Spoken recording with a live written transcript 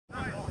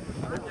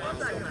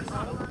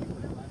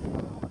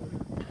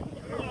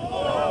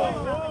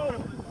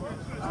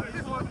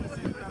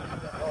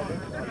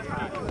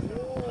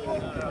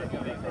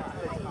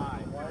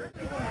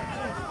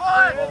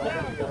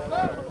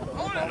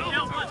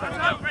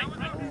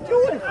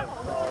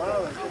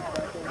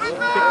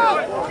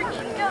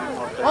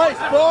Nice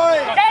boy!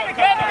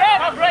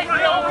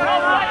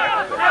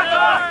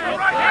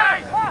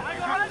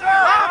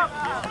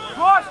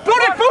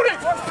 Boot it!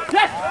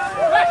 Yes!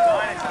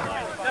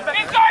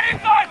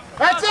 Inside!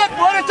 That's it!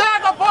 Put a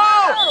tackle,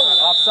 Paul!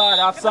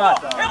 Offside.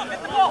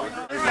 Hit the ball!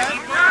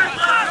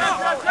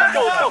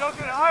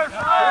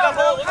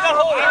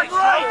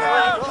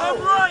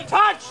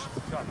 Touch!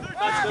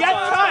 Get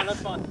touch!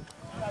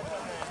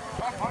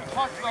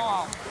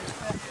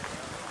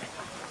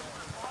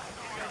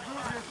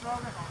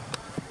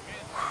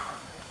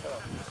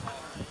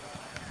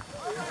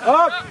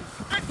 Up!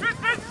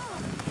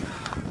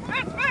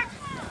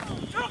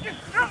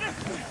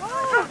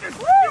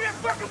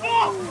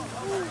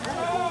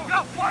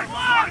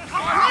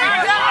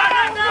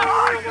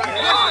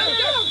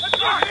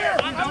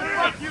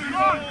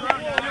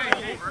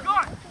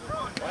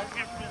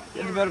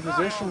 In a better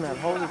position, man.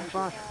 Holy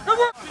fuck.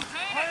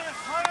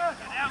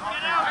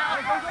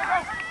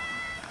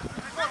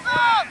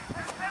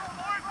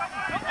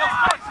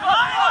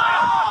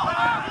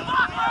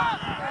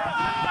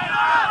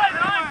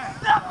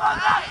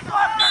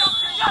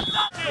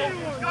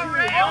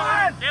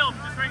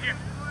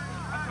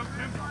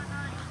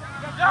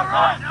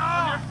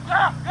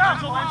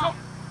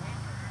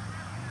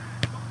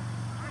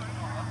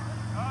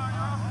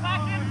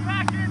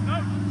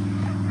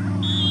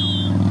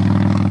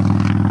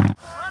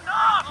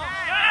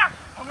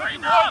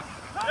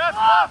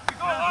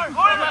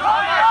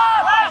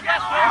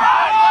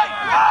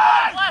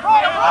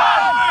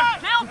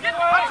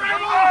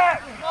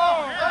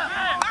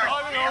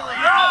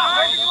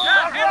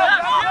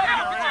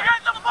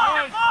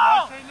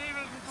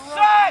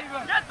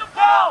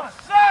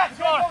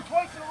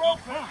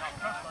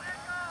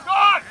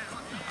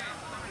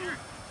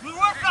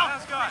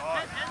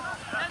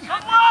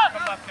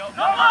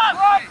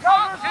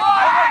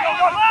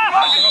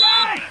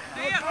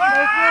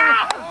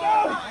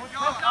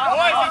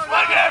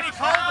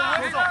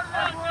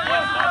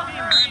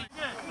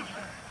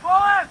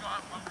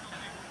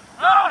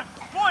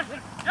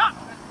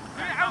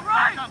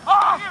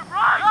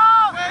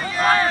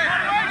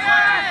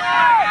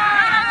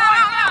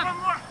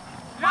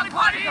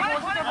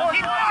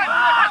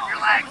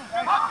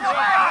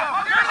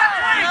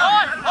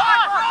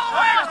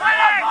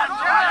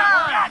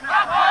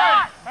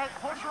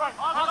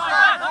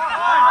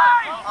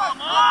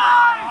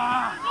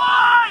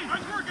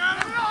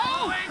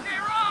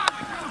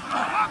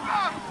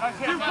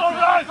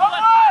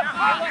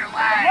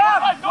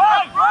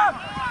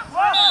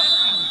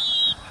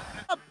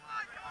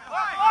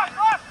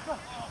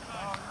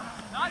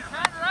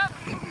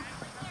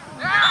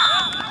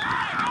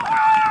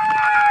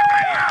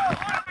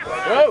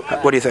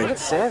 What do you think?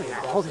 He's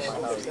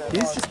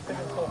just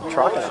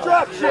trucking.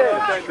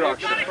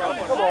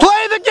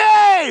 Play the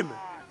game!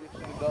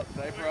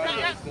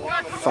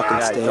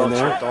 Fucking stay in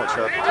there. Don't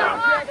chirp it down.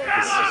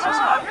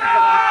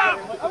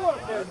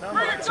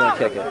 It's gonna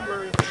kick it.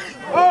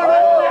 Go.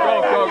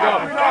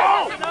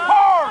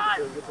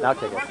 Now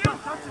kick it.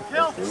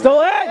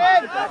 Still in!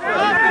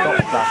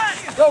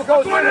 Go.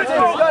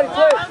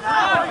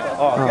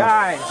 Oh,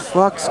 guys.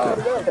 Fuck's good.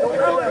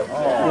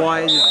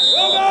 Why is it?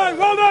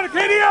 Well done,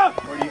 Acadia!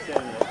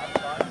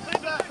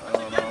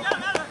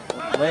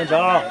 Lane's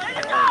off.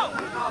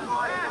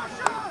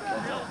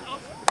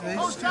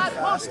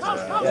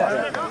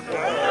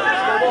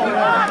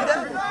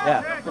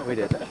 Yeah, we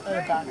did.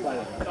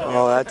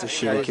 Oh, that's a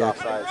shitty kick.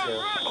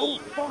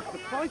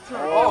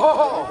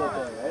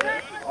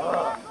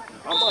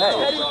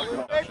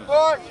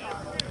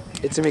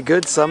 It's gonna be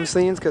good some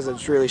scenes because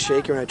it's really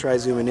shaky when I try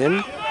zooming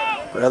in.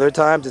 But other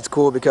times it's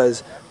cool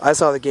because I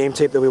saw the game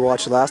tape that we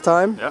watched last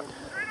time,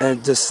 and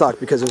it just sucked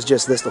because it was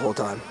just this the whole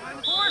time.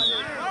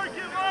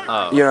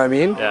 Oh. You know what I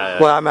mean? Yeah.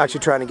 Well, I'm actually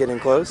trying to get in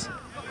close.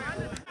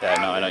 Yeah,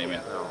 no, I know what you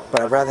mean.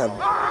 But I'd rather have.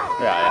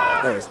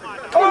 Yeah. Anyways.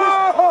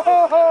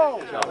 Oh!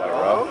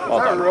 Well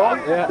done.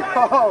 Yeah.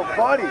 Oh,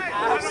 buddy. I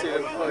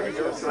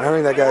don't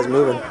think that guy's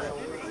moving.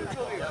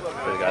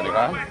 The guy in the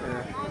ground?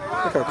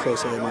 Yeah. Look how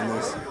close I am on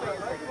this.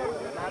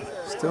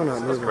 Still not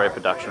That's moving. great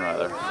production right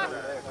there.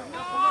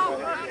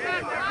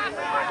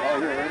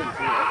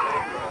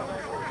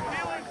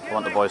 I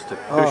want the boys to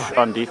push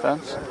on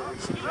defense.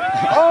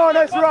 Oh,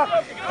 nice rock!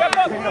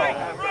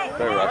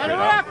 Very rough right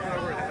now.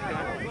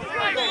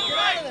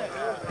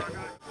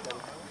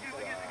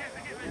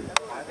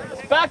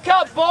 Back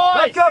up,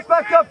 boys!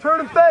 Back up,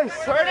 turn and face!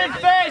 Turn and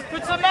face,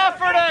 put some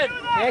effort in!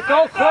 Can't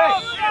go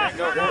quick!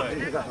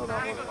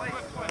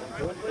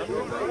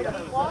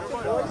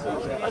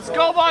 Let's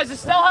go, boys, there's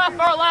still half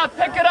hour left,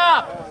 pick it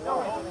up!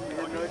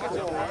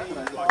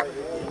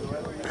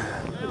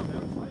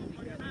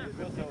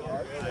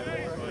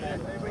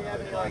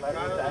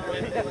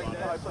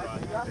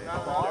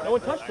 No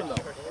one touched him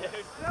though.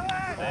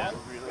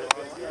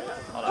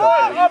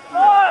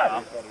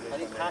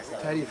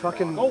 Teddy,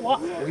 fucking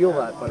wheel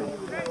that, buddy.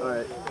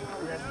 Alright.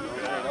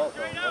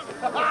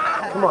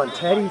 Come on,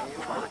 Teddy.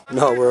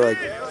 No, we're like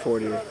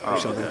 40 or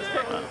something.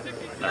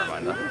 Never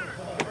mind that.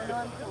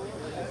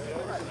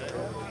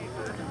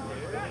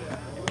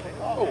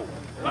 Oh,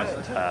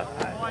 nice tap.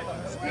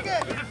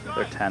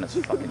 Their 10 is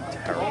fucking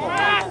terrible.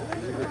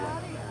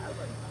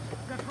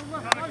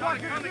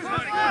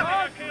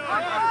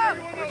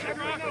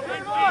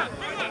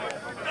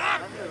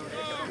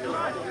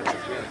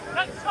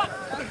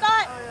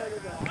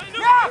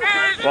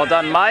 Well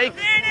done, Mike.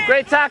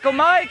 Great tackle,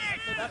 Mike.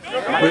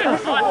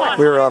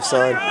 We were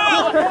offside.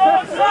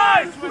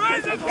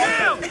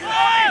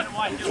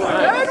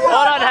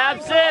 Hold on,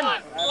 Hampson.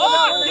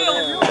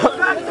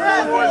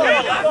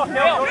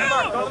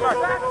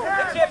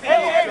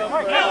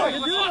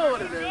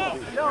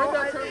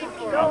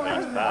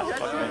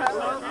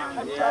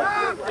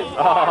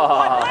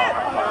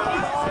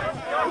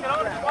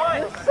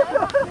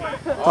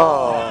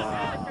 Oh.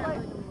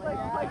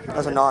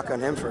 That's a knock on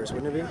him first,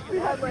 wouldn't it be?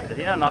 Did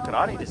he not knock it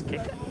out? He just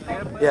kicked it.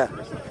 Yeah.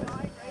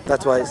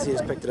 That's why he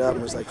just picked it up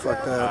and was like,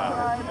 fuck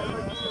that.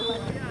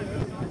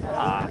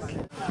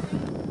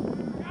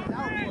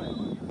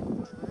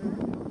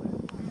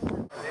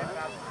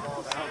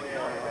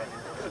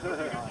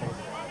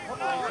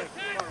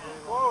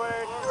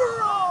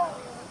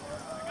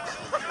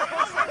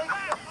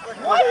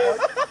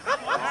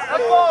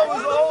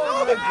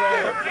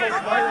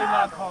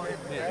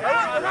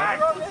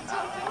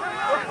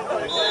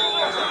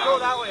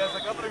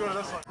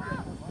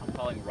 I'm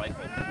calling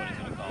rifle. What he's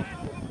gonna call.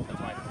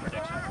 That's my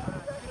prediction.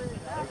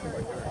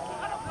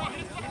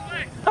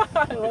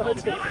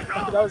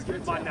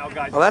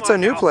 Oh, that's a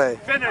new play.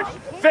 Finish!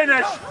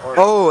 Finish!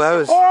 Oh, that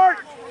was...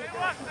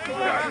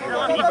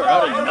 Keeper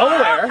out of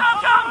nowhere.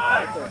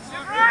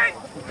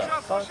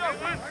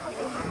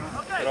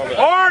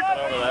 Hard!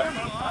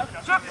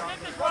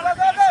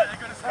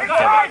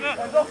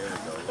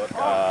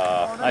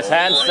 Nice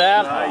hand,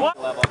 Sam.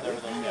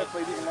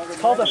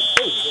 Call the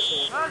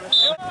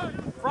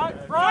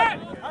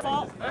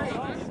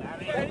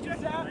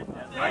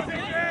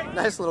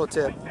Nice little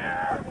tip.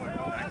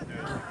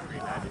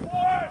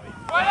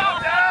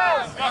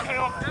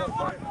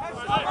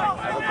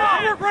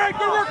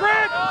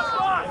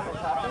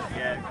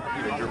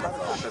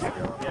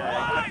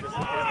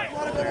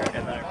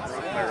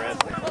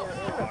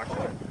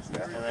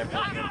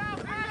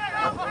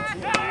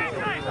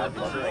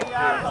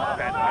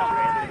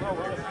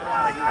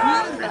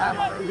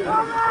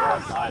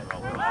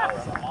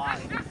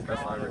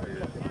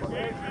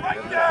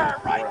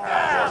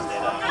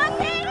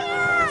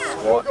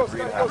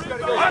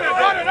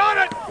 On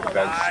it!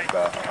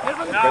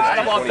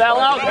 Come on,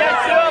 Bello. Get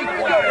to him.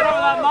 Get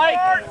over that Mike.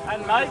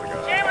 And Mike.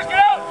 Chambers, get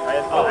out.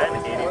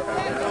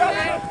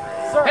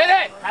 Hit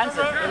it.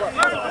 Hanson.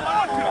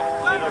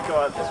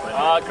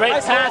 Great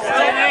pass,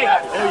 Timmy.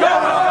 Go,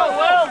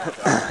 Will.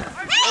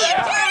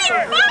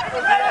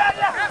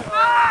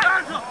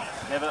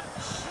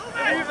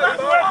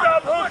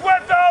 Who's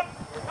whipped up?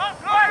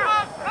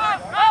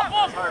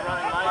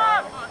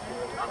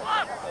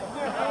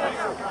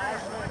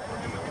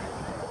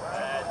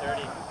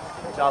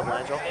 Good job,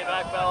 Landro. Hey,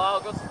 back, Bello.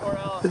 Go support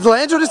Ella. Did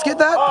Landro just get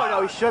that? Oh,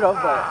 no, he should have,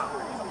 but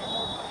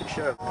he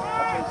should have.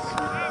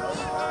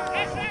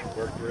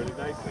 Worked really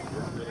nicely.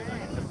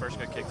 The first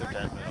guy kicked their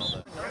 10.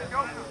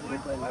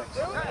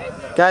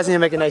 Guys need to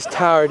make a nice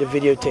tower to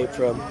videotape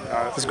from.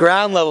 This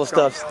ground level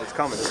stuff. It's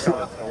coming, it's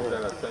coming.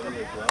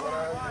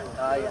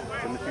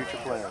 Yeah. In the future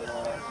plans.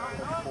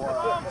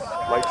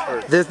 Lights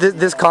first.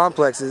 This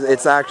complex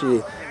it's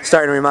actually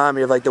starting to remind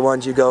me of like the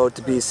ones you go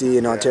to BC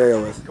and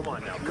Ontario with. Come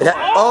on now.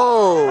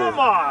 Oh! Come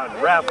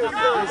on, ref.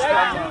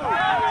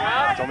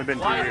 It's only been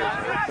 2 years.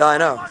 No, I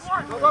know.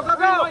 Come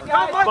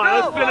on,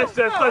 let's finish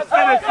this. Let's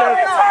finish this.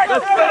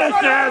 Let's finish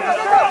this.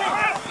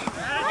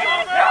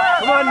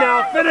 Come on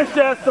now, finish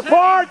this.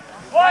 Support.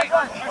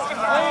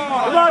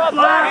 Come on,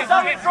 Black.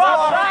 Come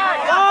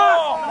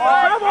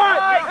on.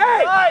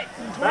 Hey.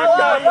 Back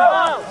down.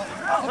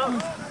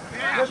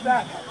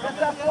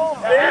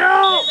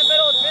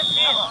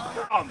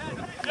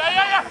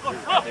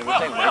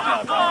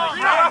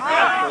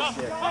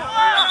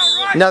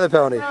 Another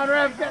penalty.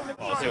 Let's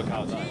see what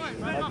counts.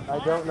 I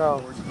don't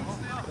know.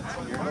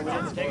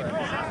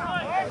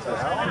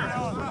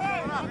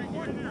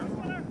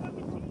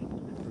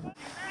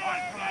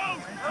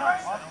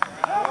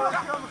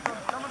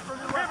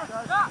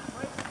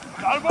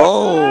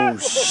 Oh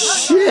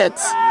shit!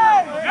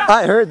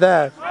 I heard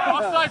that.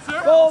 Offside,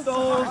 sir.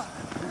 Bulldoze.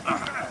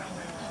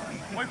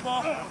 White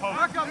ball.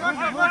 Back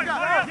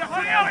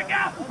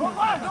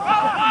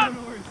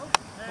up.